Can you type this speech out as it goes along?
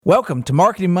Welcome to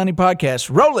Marketing Money Podcast.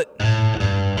 Roll it.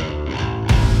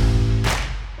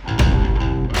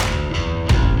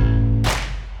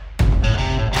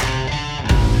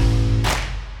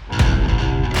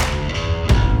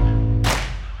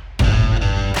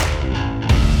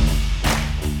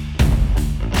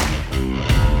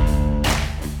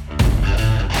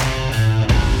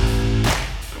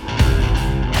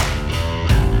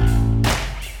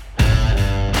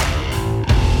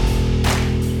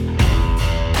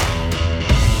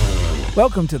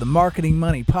 Welcome to the Marketing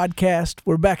Money Podcast.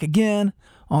 We're back again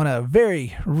on a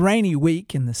very rainy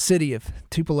week in the city of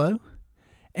Tupelo.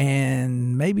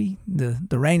 And maybe the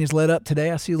rain has let up today.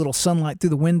 I see a little sunlight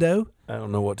through the window. I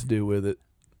don't know what to do with it.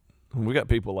 We got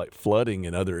people like flooding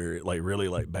in other areas, like really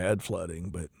like bad flooding,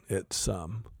 but it's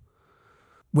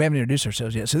We haven't introduced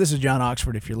ourselves yet. So this is John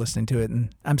Oxford if you're listening to it.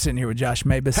 And I'm sitting here with Josh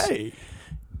Mabus. Hey.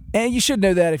 And you should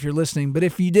know that if you're listening, but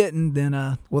if you didn't, then,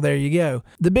 well, there you go.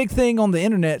 The big thing on the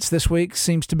internets this week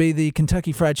seems to be the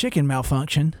Kentucky Fried Chicken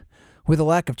malfunction. With a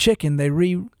lack of chicken, they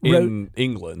rewrote... In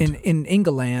England. In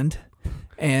England.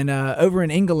 And over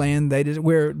in England, they're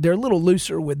a little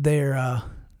looser with their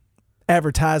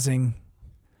advertising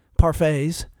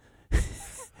parfaits.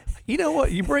 You know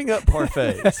what? You bring up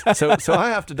parfaits. so I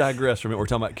have to digress from it. We're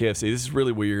talking about KFC. This is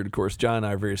really weird. Of course, John and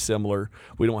I are very similar.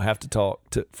 We don't have to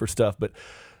talk for stuff, but...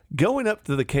 Going up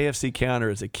to the KFC counter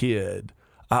as a kid,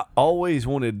 I always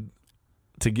wanted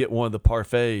to get one of the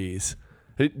parfaits.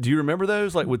 Do you remember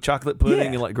those, like with chocolate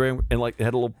pudding and like graham, and like it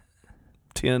had a little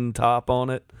tin top on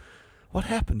it? What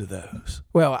happened to those?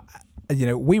 Well,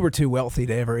 we were too wealthy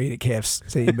to ever eat at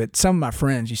KFC, but some of my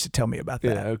friends used to tell me about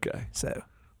that. Yeah, okay. So,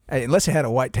 unless it had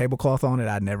a white tablecloth on it,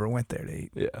 I never went there to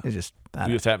eat. Yeah, it just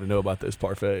you just happen to know about those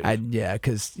parfaits.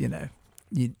 Because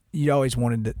you always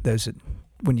wanted those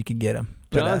when you could get them.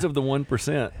 John's of the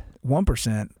 1%.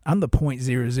 1%. I'm the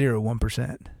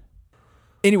 0.001%.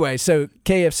 Anyway, so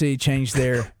KFC changed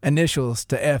their initials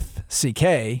to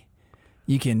FCK.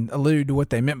 You can allude to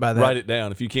what they meant by that. Write it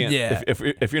down if you can't. Yeah.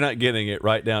 If you're not getting it,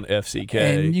 write down FCK.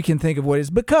 And you can think of what it is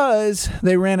because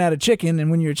they ran out of chicken,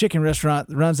 and when you're a chicken restaurant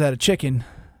that runs out of chicken,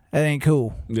 that ain't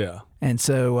cool. Yeah. And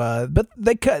so, but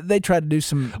they tried to do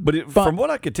some. But from what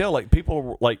I could tell, like people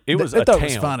were like it was a town. It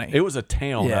was funny. It was a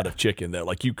town out of chicken there.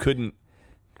 Like you couldn't.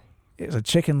 It was a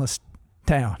chickenless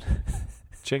town.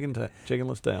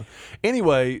 Chickenless town.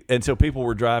 Anyway, and so people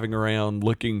were driving around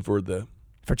looking for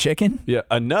chicken. Yeah,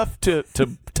 enough to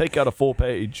take out a full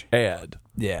page ad.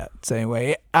 Yeah. So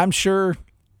anyway, I'm sure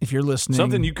if you're listening,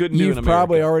 something you couldn't do in America. You've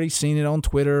probably already seen it on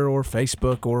Twitter or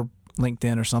Facebook or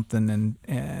LinkedIn or something. And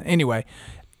anyway,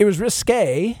 it was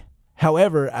risque.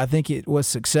 However, I think it was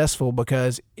successful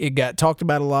because it got talked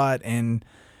about a lot, and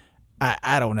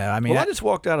I don't know. I mean, I just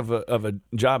walked out of a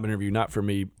job interview, not for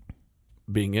me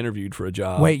being interviewed for a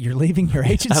job. Wait, you're leaving your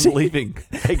agency? I'm leaving.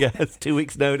 Hey guys, 2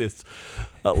 weeks notice.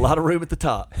 A lot of room at the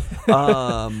top.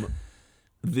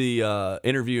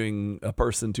 Interviewing a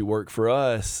person to work for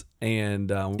us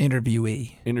and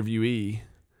interviewee.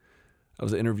 I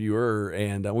was an interviewer,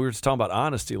 and we were just talking about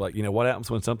honesty. Like, what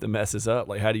happens when something messes up?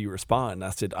 Like, how do you respond? And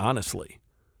I said, honestly.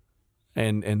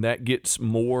 And that gets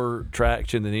more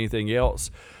traction than anything else.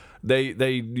 They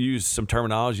use some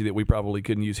terminology that we probably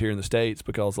couldn't use here in the States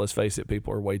because, let's face it,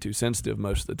 people are way too sensitive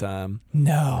most of the time.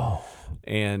 No.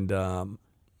 And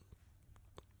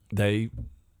they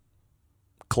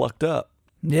clucked up.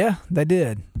 Yeah, they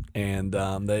did. And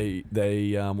they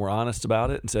were honest about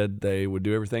it and said they would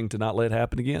do everything to not let it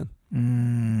happen again.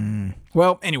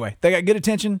 Well, anyway, they got good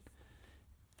attention.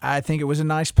 I think it was a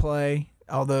nice play,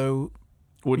 although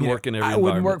wouldn't work in every environment. It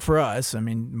wouldn't work for us. I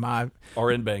mean,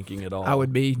 or in banking at all. I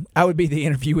would be the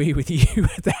interviewee with you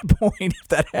at that point if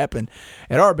that happened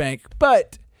at our bank.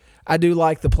 But I do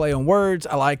like the play on words.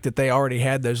 I like that they already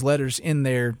had those letters in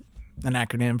there, an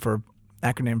acronym for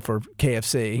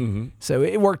KFC. Mm-hmm. So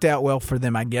it worked out well for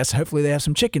them, I guess. Hopefully they have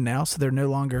some chicken now, so they're no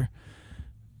longer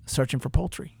searching for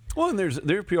poultry. Well, and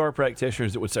there are PR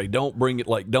practitioners that would say, don't bring it,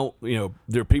 like, don't,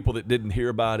 there are people that didn't hear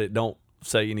about it, don't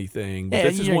say anything. But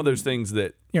this is one of those things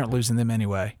that... You're not losing them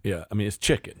anyway. Yeah, I mean, it's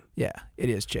chicken. Yeah, it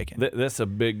is chicken. That's a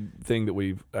big thing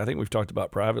that I think we've talked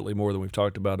about privately more than we've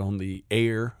talked about on the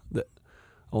air,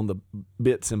 on the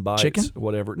bits and bytes, chicken?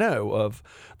 Whatever. No, of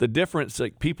the difference,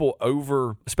 like people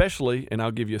especially, and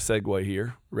I'll give you a segue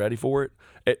here, ready for it,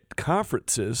 at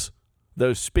conferences...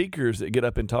 Those speakers that get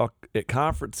up and talk at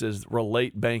conferences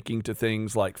relate banking to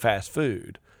things like fast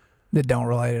food. That don't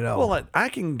relate at all. Well, I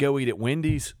can go eat at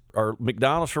Wendy's or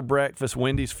McDonald's for breakfast,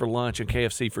 Wendy's for lunch, and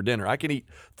KFC for dinner. I can eat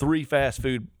 3 fast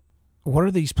food. What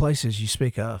are these places you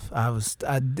speak of?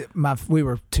 We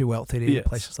were too wealthy to eat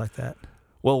places like that.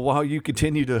 Well, while you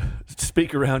continue to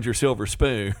speak around your silver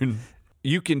spoon,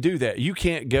 you can do that. You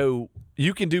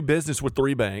can do business with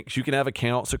 3 banks. You can have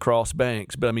accounts across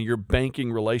banks, but I mean, your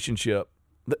banking relationship,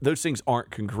 those things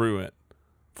aren't congruent,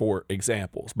 for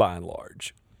examples, by and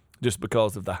large, just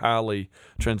because of the highly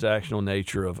transactional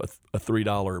nature of a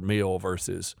 $3 meal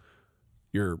versus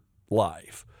your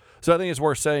life. So I think it's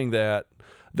worth saying that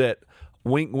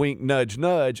wink, wink, nudge,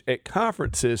 nudge, at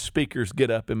conferences, speakers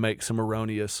get up and make some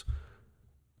erroneous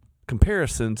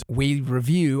comparisons. We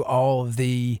review all of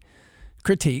the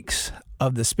critiques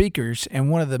of the speakers,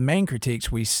 and one of the main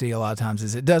critiques we see a lot of times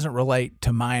is it doesn't relate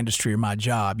to my industry or my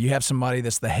job. You have somebody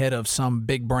that's the head of some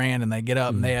big brand, and they get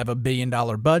up and they have $1 billion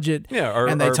budget,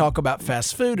 and they talk about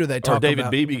fast food, or they talk about... Or David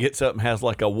Beebe gets up and has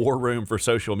like a war room for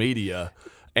social media,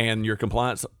 and your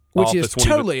compliance which office is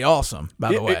totally awesome,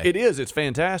 by the way. It is. It's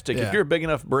fantastic. Yeah. If you're a big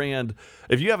enough brand,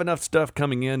 if you have enough stuff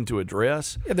coming in to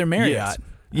address... Yeah, they're Marriott.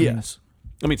 Yes.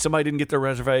 I mean, somebody didn't get their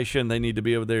reservation. They need to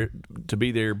be able to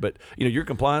be there. But your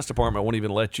compliance department won't even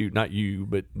let you. Not you,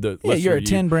 but the you're a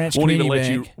 10-branch community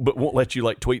bank. Won't let you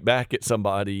like tweet back at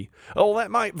somebody. Oh, that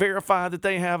might verify that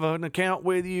they have an account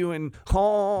with you. And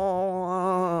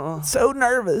so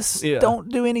nervous. Yeah. Don't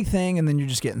do anything, and then you're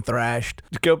just getting thrashed.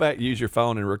 Just go back, use your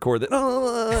phone, and record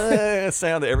that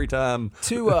sound every time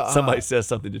somebody says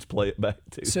something. Just play it back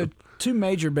to. So 2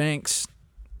 major banks,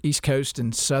 East Coast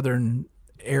and Southern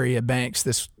area banks,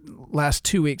 this last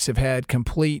 2 weeks have had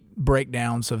complete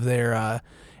breakdowns of their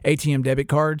ATM debit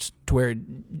cards to where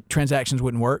transactions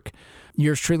wouldn't work.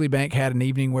 Yours Truly Bank had an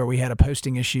evening where we had a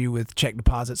posting issue with check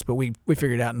deposits, but we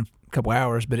figured it out in a couple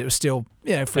hours, but it was still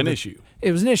an issue.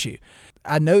 It was an issue.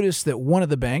 I noticed that one of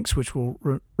the banks, which will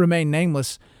remain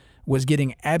nameless, was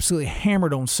getting absolutely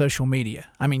hammered on social media.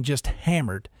 I mean, just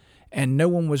hammered. And no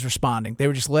one was responding. They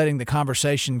were just letting the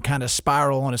conversation kind of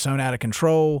spiral on its own out of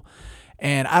control.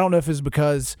 And I don't know if it was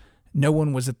because no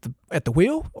one was at the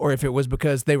wheel, or if it was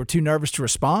because they were too nervous to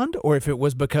respond, or if it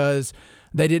was because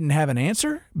they didn't have an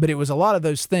answer. But it was a lot of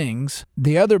those things.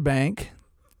 The other bank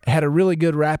had a really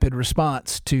good rapid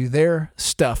response to their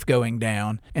stuff going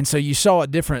down. And so you saw a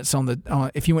difference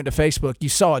if you went to Facebook, you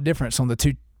saw a difference on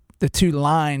the two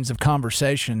lines of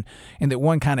conversation, and that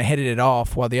one kind of headed it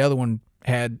off while the other one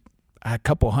had a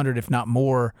couple hundred, if not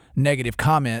more, negative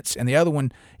comments. And the other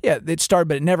one, it started,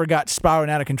 but it never got spiraling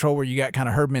out of control where you got kind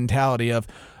of herd mentality of,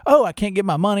 oh, I can't get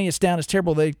my money, it's down, it's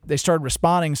terrible. They started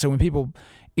responding. So when people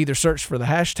either search for the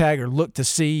hashtag or look to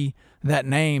see that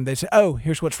name, they say, oh,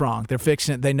 here's what's wrong. They're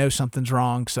fixing it. They know something's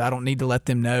wrong, so I don't need to let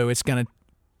them know. It's going to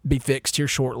be fixed here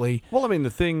shortly. Well, I mean, the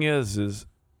thing is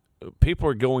people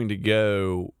are going to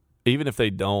go, even if they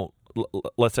don't,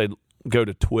 let's say, go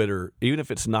to Twitter, even if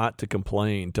it's not to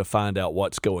complain, to find out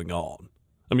what's going on.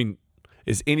 I mean,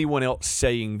 is anyone else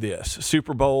saying this?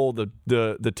 Super Bowl, the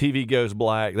TV goes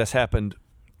black. That's happened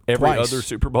every Twice. other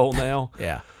Super Bowl now.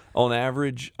 Yeah. On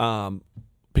average,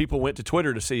 people went to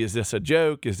Twitter to see, is this a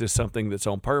joke? Is this something that's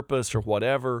on purpose or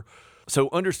whatever? So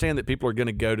understand that people are going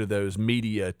to go to those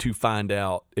media to find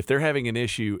out if they're having an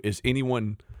issue. Is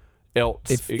anyone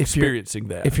else experiencing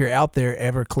that? If you're out there,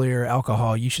 Everclear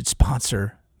alcohol, you should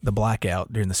sponsor the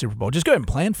blackout during the Super Bowl. Just go ahead and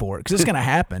plan for it, because it's going to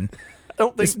happen. I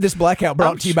don't think this blackout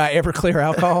brought to you by Everclear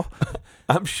alcohol.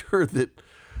 I'm sure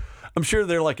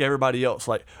they're like everybody else.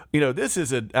 Like, this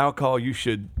is an alcohol you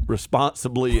should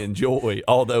responsibly enjoy,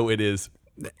 although it is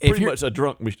pretty much a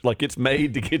drunk, like it's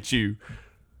made to get you.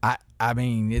 I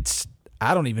mean,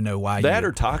 I don't even know why that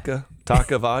or Taka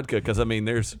vodka, because I mean,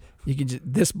 there's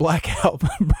this blackout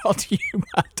brought to you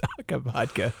by Taka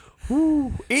vodka.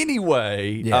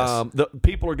 Anyway, yes. The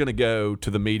people are going to go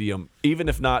to the medium, even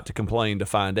if not to complain, to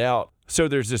find out. So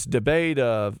there's this debate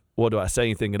of, well, do I say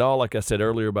anything at all, like I said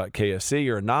earlier about KFC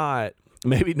or not?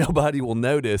 Maybe nobody will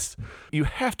notice. You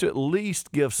have to at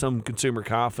least give some consumer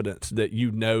confidence that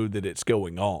you know that it's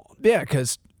going on. Yeah,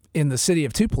 because in the city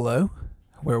of Tupelo,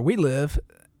 where we live,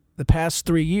 the past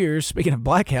 3 years, speaking of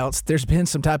blackouts, there's been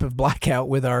some type of blackout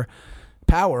with our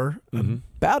power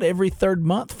about every third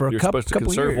month for a couple years. You're supposed to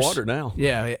conserve water now.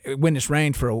 Yeah, when it's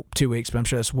rained for 2 weeks, but I'm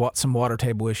sure that's some water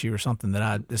table issue or something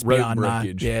it's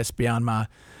beyond my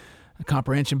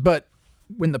comprehension. But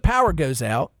when the power goes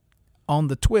out on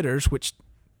the Twitters, which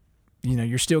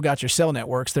you're still got your cell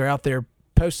networks, they're out there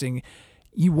posting.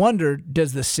 You wonder,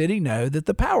 does the city know that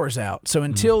the power's out? So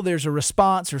until there's a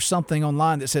response or something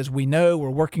online that says we know, we're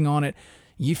working on it,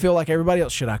 you feel like everybody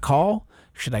else. Should I call?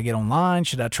 Should I get online?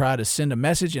 Should I try to send a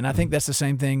message? And I think that's the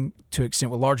same thing to an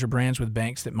extent with larger brands, with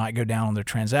banks that might go down on their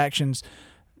transactions.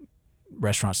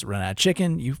 restaurants that run out of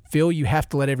chicken. You feel you have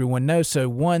to let everyone know. So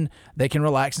one, they can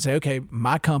relax and say, okay,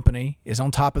 my company is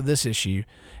on top of this issue.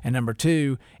 And number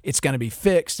two, it's going to be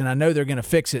fixed. And I know they're going to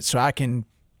fix it so I can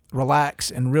relax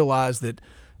and realize that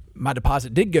my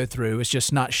deposit did go through. It's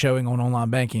just not showing on online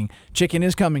banking. Chicken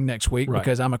is coming next week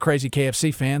because I'm a crazy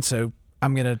KFC fan. So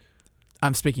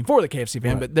I'm speaking for the KFC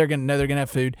fan, but they're going to know they're going to have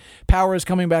food. Power is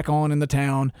coming back on in the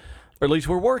town. Or at least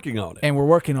we're working on it. And we're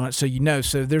working on it, so you know.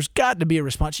 So there's got to be a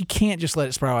response. You can't just let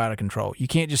it spiral out of control. You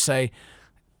can't just say,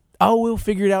 oh, we'll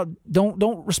figure it out.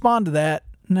 Don't respond to that.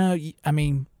 No, I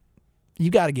mean, you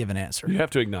got to give an answer. You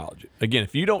have to acknowledge it. Again,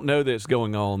 if you don't know that it's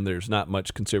going on, there's not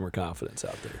much consumer confidence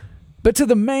out there. But to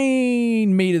the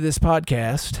main meat of this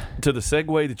podcast. To the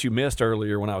segue that you missed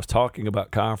earlier when I was talking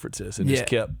about conferences and just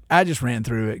kept. I just ran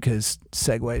through it because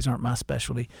segues aren't my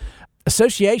specialty.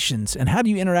 Associations, and how do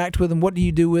you interact with them? What do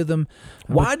you do with them?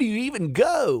 Why do you even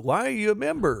go? Why are you a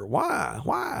member? Why?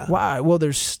 Well,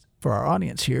 there's, for our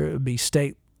audience here, it would be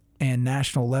state and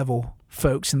national level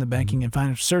folks in the banking and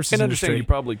financial services and industry. Understand you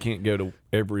probably can't go to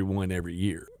everyone every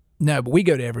year. No, but we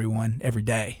go to everyone every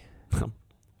day.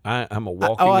 I'm a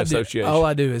walking association. All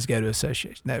I do is go to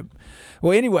association. No.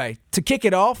 Well, anyway, to kick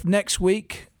it off, next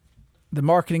week, the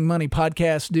Marketing Money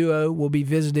podcast duo will be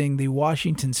visiting the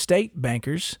Washington State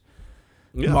Bankers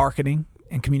Marketing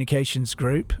and Communications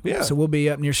Group. Yeah. So we'll be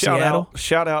up near Seattle.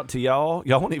 Shout out to y'all.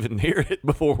 Y'all won't even hear it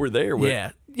before we're there.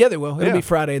 Yeah, they will. It'll be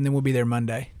Friday, and then we'll be there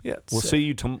Monday. Yeah. We'll see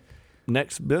you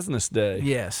next business day.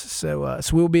 Yes. So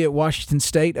we'll be at Washington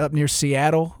State up near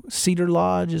Seattle. Cedar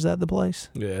Lodge, is that the place?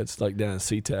 Yeah, it's like down in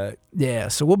SeaTac. Yeah.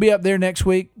 So we'll be up there next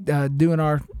week doing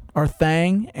our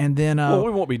thing, and then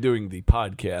we won't be doing the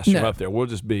podcast from up there. We'll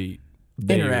just be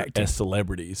there as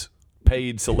celebrities,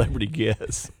 paid celebrity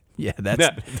guests. Yeah,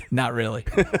 that's not really.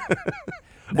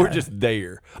 We're just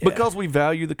there because we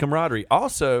value the camaraderie.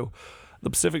 Also, the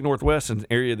Pacific Northwest is an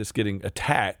area that's getting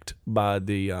attacked by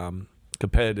the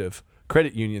competitive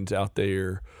credit unions out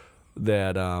there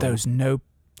that those no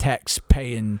tax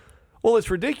paying. Well, it's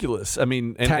ridiculous. I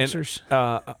mean, taxers.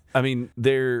 I mean,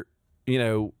 they're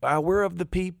we're of the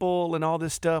people and all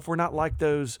this stuff. We're not like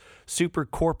those super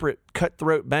corporate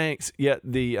cutthroat banks. Yet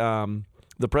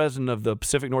the president of the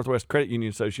Pacific Northwest Credit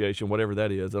Union Association, whatever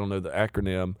that is, I don't know the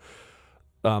acronym.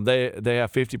 They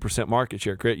have 50% market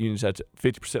share. Credit unions have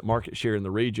 50% market share in the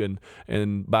region,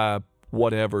 and by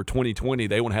 2020,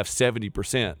 they want to have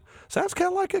 70%. Sounds kind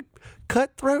of like a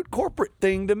cutthroat corporate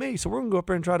thing to me. So we're gonna go up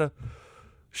there and try to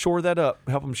shore that up,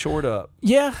 help them shore it up.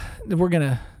 Yeah, we're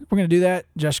gonna do that.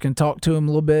 Josh can talk to them a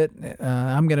little bit.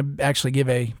 I'm gonna actually give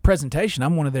a presentation.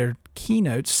 I'm one of their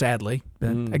keynotes, sadly.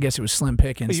 But I guess it was slim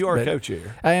pickings. You are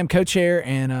co-chair. I am co-chair,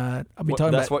 and I'll be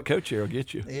talking that's about. What co-chair will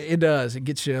get you. It does. It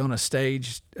gets you on a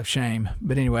stage of shame.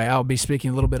 But anyway, I'll be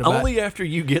speaking a little bit about. Only after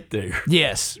you get there.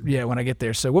 Yes. Yeah, when I get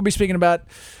there. So we'll be speaking about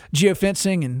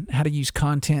geofencing and how to use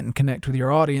content and connect with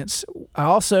your audience. I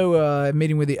also am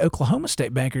meeting with the Oklahoma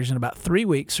State Bankers in about 3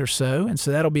 weeks or so, and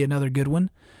so that'll be another good one.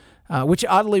 Which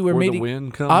oddly we're meeting. The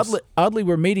wind comes. Oddly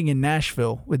we're meeting in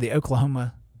Nashville with the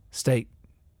Oklahoma State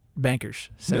Bankers.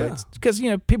 So it's because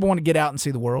people want to get out and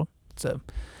see the world. So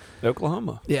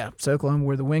Oklahoma. Yeah, so Oklahoma,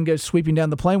 where the wind goes sweeping down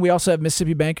the plain. We also have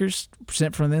Mississippi Bankers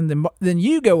present from them. Then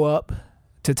you go up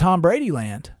to Tom Brady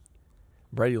land.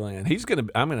 Brady land.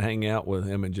 I'm gonna hang out with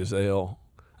him and Giselle.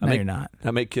 You're not.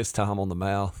 I may kiss Tom on the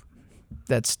mouth.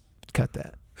 Cut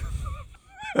that.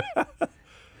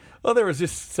 Well, there was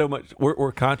just so much.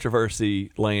 We're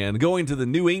controversy land. Going to the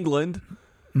New England,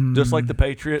 just like the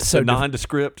Patriots, so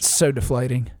nondescript. So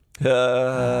deflating.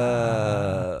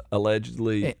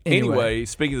 Allegedly. Anyway,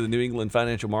 speaking of the New England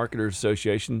Financial Marketers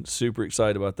Association, super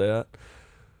excited about that.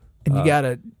 And you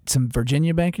got some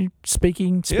Virginia banker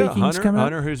speakings coming up?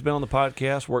 Hunter, who's been on the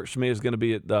podcast, works for me, is going to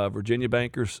be at Virginia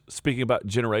Bankers speaking about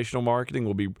generational marketing.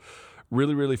 Will be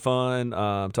really, really fun.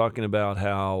 Talking about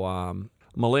how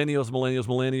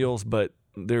millennials, but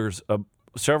there's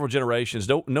several generations.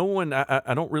 No one.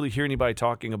 I don't really hear anybody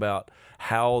talking about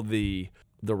how the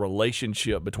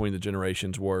relationship between the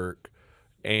generations work,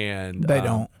 and they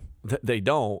don't. They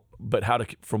don't. But how to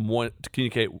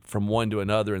communicate from one to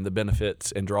another, and the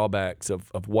benefits and drawbacks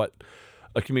of what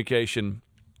a communication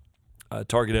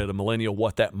targeted at a millennial,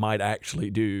 what that might actually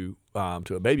do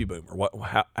to a baby boomer.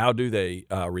 How do they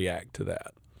react to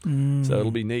that? So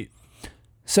it'll be neat.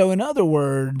 So in other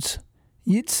words,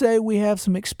 you'd say we have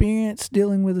some experience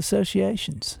dealing with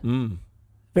associations.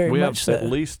 Very we much have so. At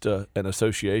least an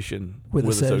association with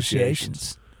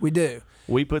associations. We do.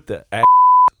 We put the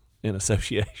in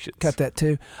associations. Cut that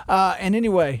too. And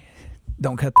anyway,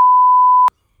 don't cut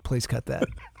please cut that.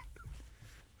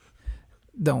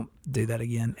 Don't do that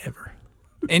again ever.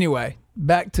 Anyway,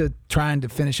 back to trying to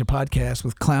finish a podcast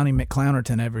with Clowny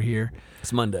McClownerton over here.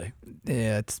 It's Monday.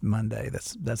 Yeah, it's Monday.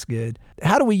 That's good.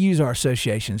 How do we use our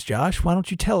associations, Josh? Why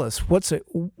don't you tell us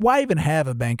why even have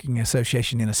a banking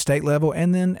association in a state level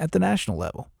and then at the national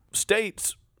level?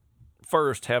 States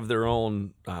first have their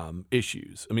own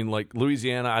issues. I mean, like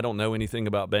Louisiana, I don't know anything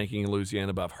about banking in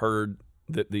Louisiana, but I've heard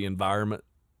that the environment,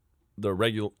 the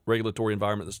regulatory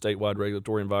environment, the statewide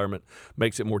regulatory environment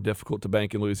makes it more difficult to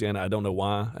bank in Louisiana. I don't know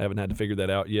why. I haven't had to figure that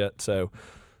out yet. So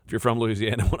if you're from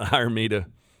Louisiana and want to hire me to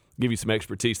give you some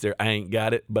expertise there, I ain't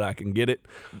got it, but I can get it.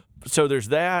 So there's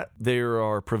that. There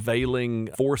are prevailing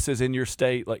forces in your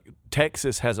state. Like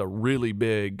Texas has a really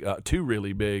big, two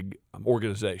really big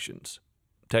organizations.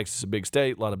 Texas is a big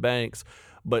state, a lot of banks,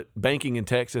 but banking in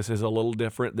Texas is a little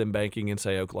different than banking in,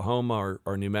 say, Oklahoma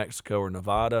or New Mexico or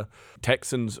Nevada.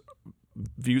 Texans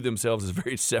view themselves as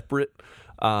very separate.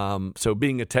 So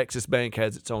being a Texas bank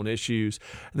has its own issues.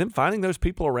 And then finding those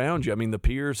people around you. I mean, the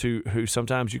peers who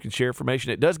sometimes you can share information.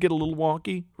 It does get a little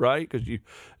wonky, right? Because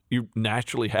you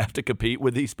naturally have to compete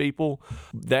with these people.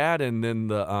 That and then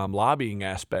the lobbying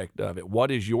aspect of it. What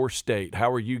is your state?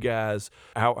 How are you guys?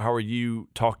 How are you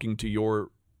talking to your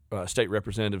state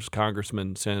representatives,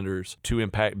 congressmen, senators to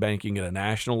impact banking at a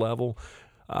national level?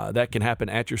 That can happen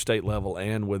at your state level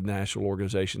and with national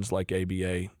organizations like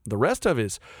ABA. The rest of it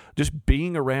is just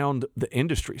being around the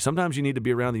industry. Sometimes you need to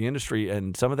be around the industry,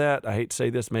 and some of that, I hate to say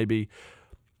this, maybe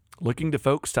looking to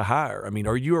folks to hire. I mean,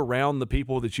 are you around the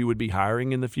people that you would be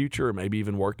hiring in the future or maybe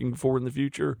even working for in the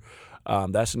future?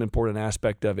 That's an important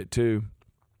aspect of it too.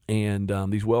 And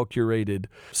these well-curated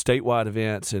statewide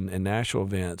events and national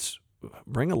events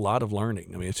bring a lot of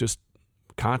learning. I mean, it's just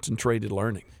concentrated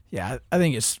learning. Yeah, I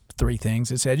think it's three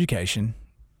things. It's education,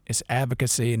 it's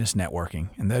advocacy, and it's networking.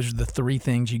 And those are the three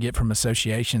things you get from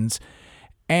associations.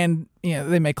 And,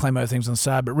 they may claim other things on the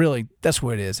side, but really that's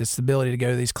what it is. It's the ability to go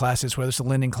to these classes, whether it's a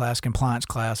lending class, compliance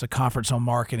class, a conference on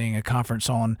marketing, a conference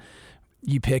on,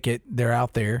 you pick it, they're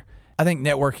out there. I think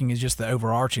networking is just the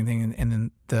overarching thing, and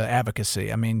then the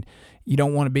advocacy. I mean, you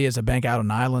don't want to be as a bank out on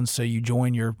islands, so you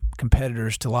join your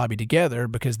competitors to lobby together,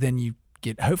 because then you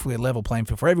get hopefully a level playing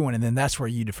field for everyone, and then that's where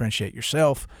you differentiate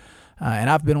yourself. And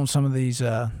I've been on some of these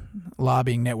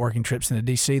lobbying networking trips into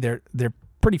D.C. They're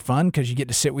pretty fun because you get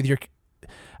to sit with your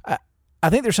I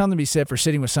think there's something to be said for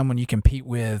sitting with someone you compete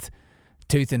with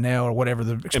tooth and nail or whatever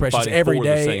the expression is every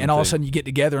day, and all of a sudden you get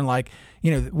together and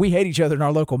we hate each other in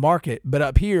our local market, but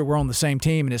up here we're on the same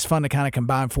team, and it's fun to kind of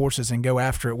combine forces and go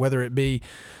after it, whether it be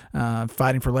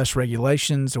fighting for less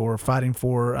regulations or fighting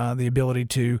for the ability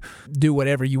to do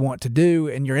whatever you want to do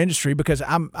in your industry. Because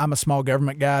I'm a small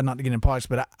government guy, not to get into politics,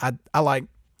 but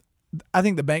I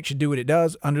think the bank should do what it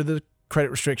does under the credit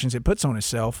restrictions it puts on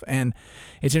itself. And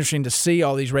it's interesting to see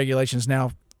all these regulations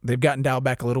now. They've gotten dialed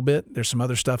back a little bit. There's some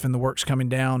other stuff in the works coming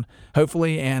down,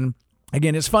 hopefully. And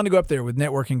again, it's fun to go up there with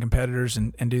networking competitors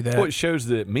and do that. Well, it shows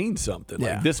that it means something.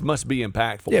 Yeah. Like, this must be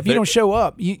impactful. Yeah, if you don't show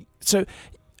up, so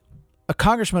a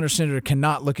congressman or senator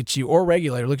cannot look at you, or a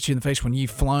regulator look at you in the face when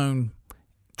you've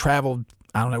traveled,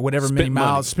 I don't know, whatever many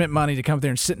miles, spent money to come there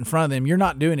and sit in front of them. You're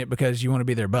not doing it because you want to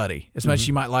be their buddy. As much as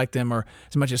you might like them, or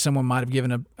as much as someone might have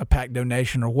given a PAC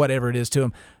donation or whatever it is to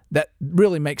them, that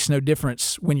really makes no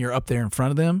difference when you're up there in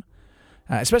front of them,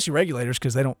 especially regulators,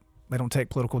 because they don't take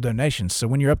political donations. So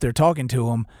when you're up there talking to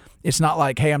them, it's not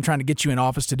like, hey, I'm trying to get you in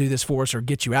office to do this for us or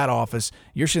get you out of office.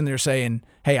 You're sitting there saying,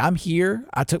 hey, I'm here.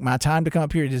 I took my time to come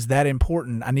up here. It is that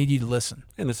important. I need you to listen.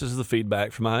 And this is the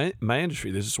feedback from my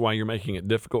industry. This is why you're making it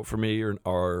difficult for me,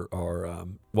 or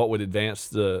what would advance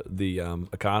the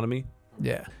economy.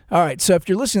 Yeah. All right. So if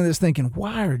you're listening to this thinking,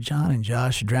 why are John and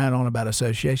Josh drowning on about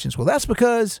associations? Well, that's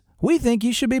because we think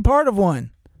you should be part of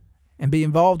one and be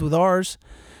involved with ours.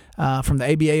 From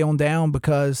the ABA on down,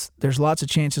 because there's lots of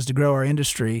chances to grow our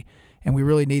industry, and we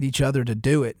really need each other to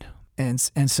do it. And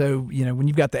so, when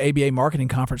you've got the ABA Marketing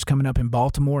Conference coming up in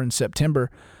Baltimore in September,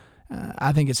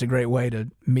 I think it's a great way to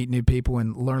meet new people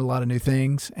and learn a lot of new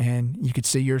things, and you could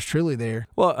see yours truly there.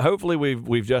 Well, hopefully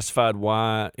we've justified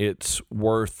why it's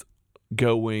worth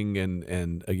going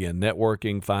and again,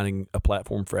 networking, finding a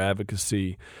platform for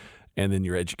advocacy, and then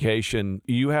your education.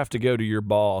 You have to go to your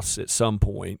boss at some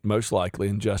point, most likely,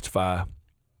 and justify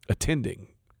attending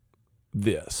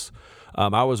this.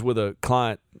 I was with a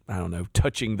client, I don't know,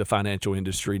 touching the financial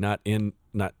industry, not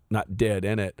dead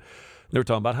in it. They were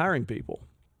talking about hiring people.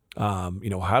 How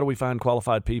do we find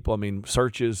qualified people? I mean,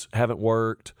 searches haven't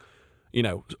worked.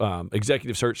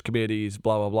 Executive search committees,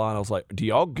 blah blah blah. And I was like, do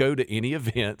y'all go to any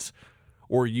events,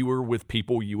 or you were with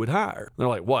people you would hire? And they're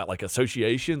like, what? Like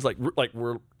associations? Like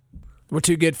we're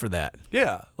too good for that.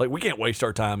 Yeah. Like, we can't waste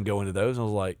our time going to those. And I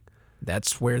was like,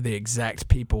 That's where the exact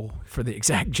people for the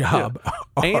exact job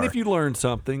are. And if you learn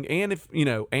something, and if you,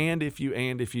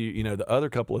 the other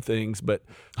couple of things. But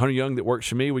Hunter Young that works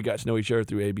for me, we got to know each other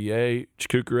through ABA.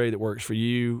 Chikukure that works for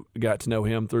you, got to know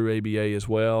him through ABA as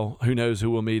well. Who knows who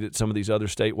we'll meet at some of these other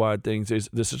statewide things.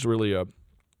 This is really a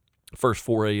first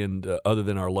foray, and other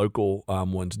than our local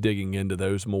ones, digging into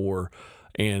those more.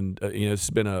 And it's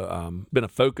been a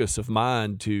focus of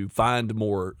mine to find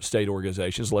more state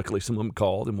organizations. Luckily, some of them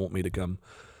called and want me to come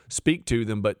speak to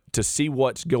them, but to see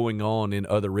what's going on in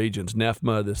other regions.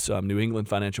 NEFMA, this New England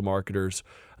Financial Marketers,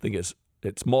 I think it's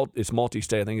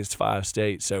multi-state. I think it's 5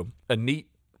 states. So a neat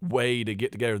way to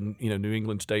get together. New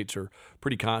England states are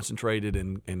pretty concentrated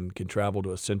and can travel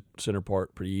to a center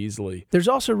part pretty easily. There's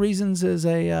also reasons as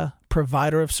a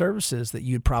provider of services that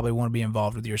you'd probably want to be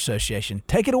involved with your association.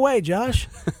 Take it away, Josh.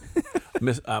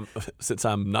 Since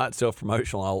I'm not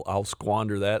self-promotional, I'll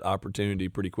squander that opportunity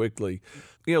pretty quickly.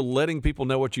 Letting people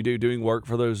know what you do, doing work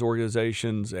for those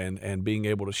organizations, and being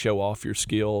able to show off your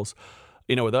skills.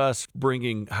 With us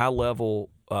bringing high-level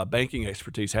banking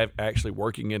expertise, actually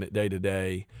working in it day to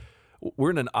day,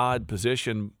 we're in an odd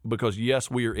position because,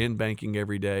 yes, we are in banking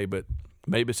every day, but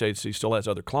Mabus Agency still has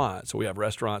other clients. So we have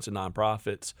restaurants and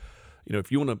nonprofits.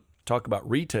 If you want to talk about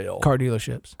retail, car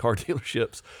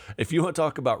dealerships. If you want to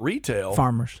talk about retail,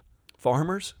 farmers,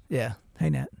 yeah, hey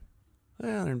Nat,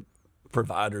 they're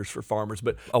providers for farmers,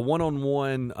 but a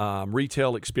one-on-one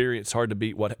retail experience, hard to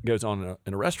beat what goes on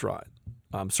in a restaurant.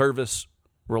 Service,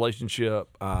 relationship,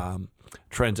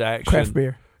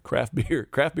 transaction, craft beer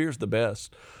is the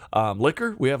best.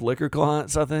 Liquor, we have liquor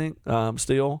clients, I think,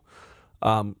 still.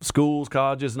 Schools,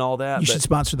 colleges, and all that. You should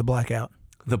sponsor the Blackout.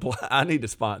 I need to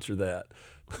sponsor that.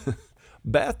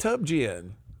 Bathtub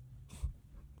gin,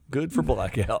 good for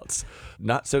blackouts,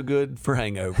 not so good for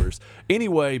hangovers.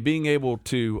 Anyway, being able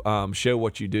to show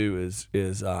what you do is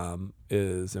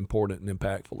important and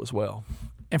impactful as well.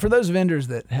 And for those vendors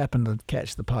that happen to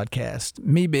catch the podcast,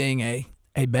 me being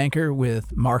a banker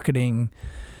with marketing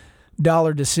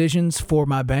dollar decisions for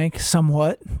my bank,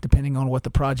 somewhat, depending on what the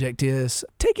project is,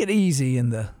 take it easy in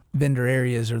the vendor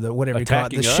areas or the whatever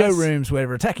attacking you call it, the showrooms,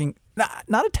 whatever. Attacking,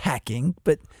 not attacking,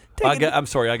 but I'm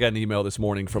sorry, I got an email this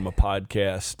morning from a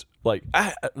podcast. Like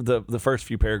the first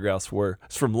few paragraphs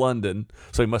it's from London,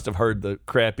 so he must have heard the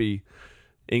crappy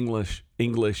English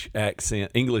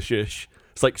accent, English-ish.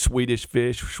 It's like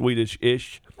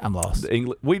Swedish-ish. I'm lost.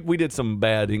 We did some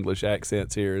bad English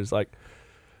accents here. It's like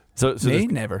so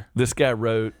never. This guy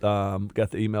wrote,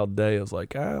 got the email today. I was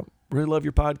like, I really love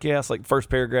your podcast. Like, first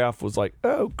paragraph was like,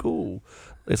 oh, cool.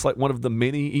 It's like one of the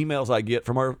many emails I get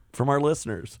from our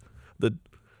listeners. The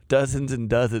dozens and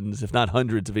dozens, if not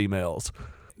hundreds, of emails.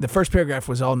 The first paragraph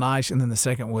was all nice, and then the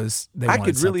second was I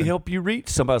could really help you reach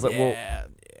somebody. I was like, well.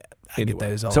 I get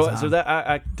those all the time. So that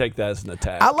I take that as an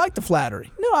attack. I like the flattery.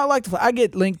 No, I like the. I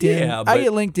get LinkedIn. Yeah, I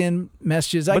get LinkedIn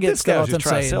messages. I get this guy stuff. was just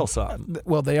trying to sell something.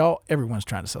 Well, everyone's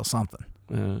trying to sell something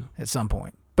at some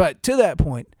point. But to that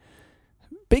point,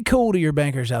 be cool to your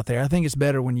bankers out there. I think it's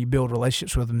better when you build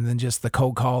relationships with them than just the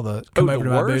cold call, come over to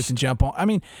my booth and jump on. I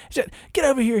mean, get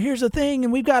over here. Here's a thing,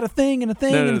 and we've got a thing and a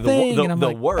thing and a thing. And I'm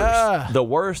the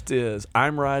worst is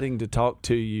I'm writing to talk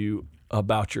to you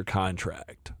about your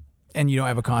contract. And you don't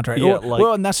have a contract. Yeah,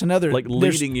 and that's another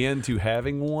leading into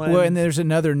having one. Well, and there's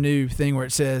another new thing where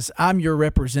it says, "I'm your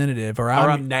representative," or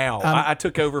 "I'm now." I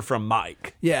took over from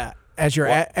Mike. Yeah, as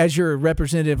your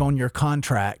representative on your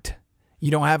contract.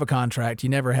 You don't have a contract. You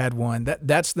never had one.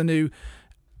 That's the new.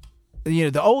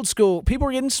 The old school people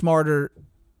are getting smarter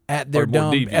at their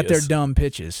dumb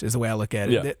pitches. Is the way I look at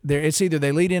it. Yeah. It's either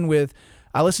they lead in with,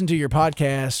 "I listened to your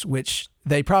podcast," which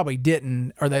they probably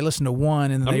didn't, or they listened to one.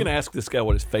 And I'm going to ask this guy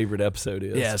what his favorite episode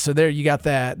is. Yeah, so there you got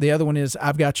that. The other one is,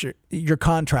 "I've got your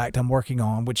contract I'm working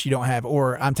on," which you don't have,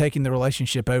 or "I'm taking the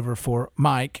relationship over for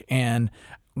Mike, and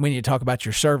we need to talk about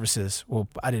your services." Well,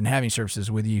 I didn't have any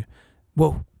services with you.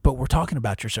 Well, but we're talking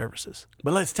about your services.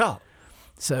 But let's talk.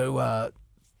 So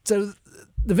the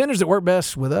vendors that work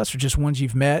best with us are just ones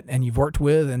you've met and you've worked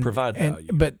with and provide value.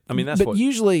 But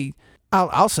usually,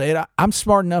 I'll say it. I'm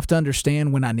smart enough to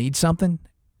understand when I need something,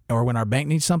 or when our bank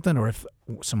needs something, or if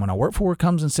someone I work for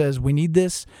comes and says we need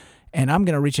this, and I'm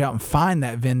going to reach out and find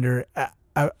that vendor.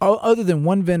 Other than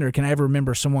one vendor, can I ever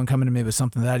remember someone coming to me with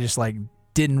something that I just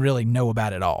didn't really know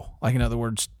about at all? Like, in other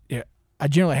words, I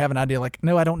generally have an idea. Like,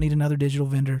 no, I don't need another digital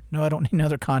vendor. No, I don't need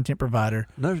another content provider.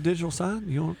 Another digital sign?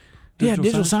 You want?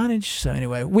 Digital signage. So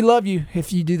anyway, we love you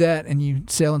if you do that and you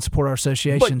sell and support our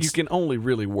associations. But you can only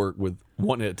really work with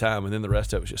one at a time, and then the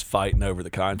rest of it's just fighting over the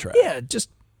contract. Yeah, just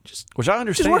Which I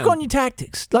understand. Just work on your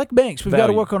tactics. Like banks, we've got to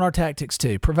Value. work on our tactics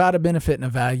too. Provide a benefit and a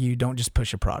value. Don't just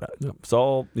push a product. It's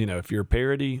all, if you're a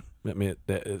parody, I mean,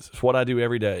 it's what I do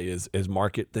every day is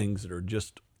market things that are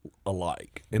just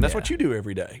alike. And that's what you do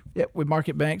every day. Yep, we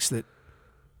market banks that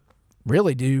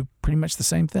really do pretty much the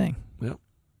same thing. Yep.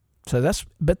 So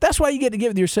that's why you get to get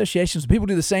with your associations. People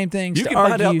do the same things. You to can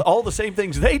argue. find out all the same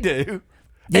things they do and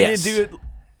Yes. then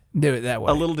Do it that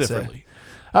way. a little differently.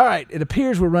 All right. It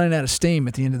appears we're running out of steam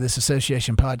at the end of this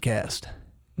association podcast.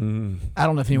 I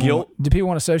don't know if anyone Guilt. do people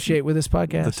want to associate with this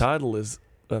podcast? The title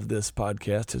of this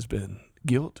podcast has been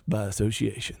Guilt by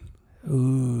Association.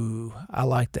 Ooh, I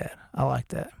like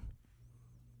that.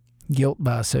 Guilt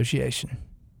by association.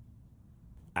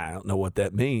 I don't know what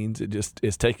that means. It just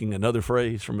is taking another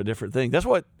phrase from a different thing. That's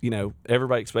what,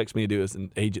 everybody expects me to do as an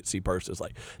agency person. It's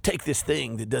like, take this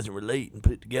thing that doesn't relate and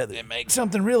put it together. And make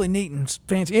something really neat and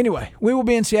fancy. Anyway, we will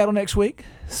be in Seattle next week,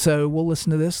 so we'll listen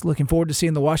to this. Looking forward to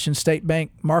seeing the Washington State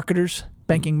banking marketers.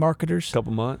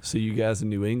 Couple months. See you guys in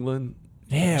New England.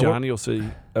 Yeah, Johnny will see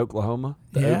Oklahoma,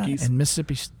 the Okies. and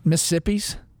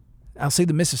Mississippi's. I'll see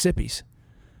the Mississippis.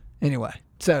 Anyway,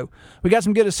 so we got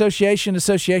some good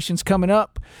associations coming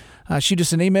up. Shoot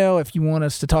us an email if you want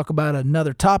us to talk about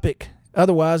another topic.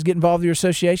 Otherwise, get involved with your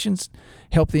associations.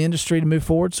 Help the industry to move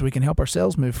forward so we can help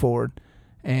ourselves move forward.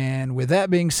 And with that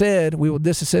being said, we will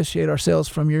disassociate ourselves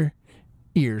from your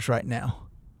ears right now.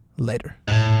 Later.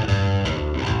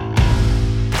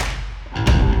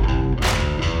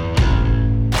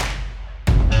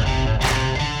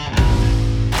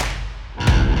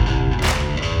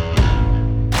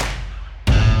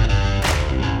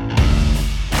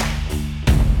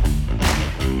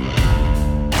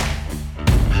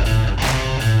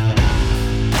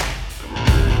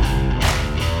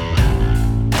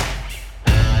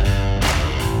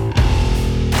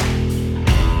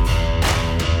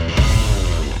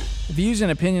 Views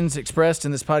and opinions expressed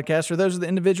in this podcast are those of the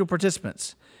individual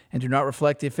participants and do not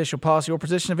reflect the official policy or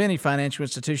position of any financial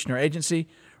institution or agency,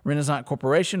 Renaissance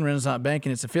Corporation, Renaissance Bank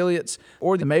and its affiliates,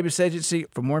 or the Mavis Agency.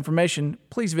 For more information,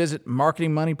 please visit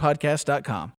marketingmoneypodcast.com.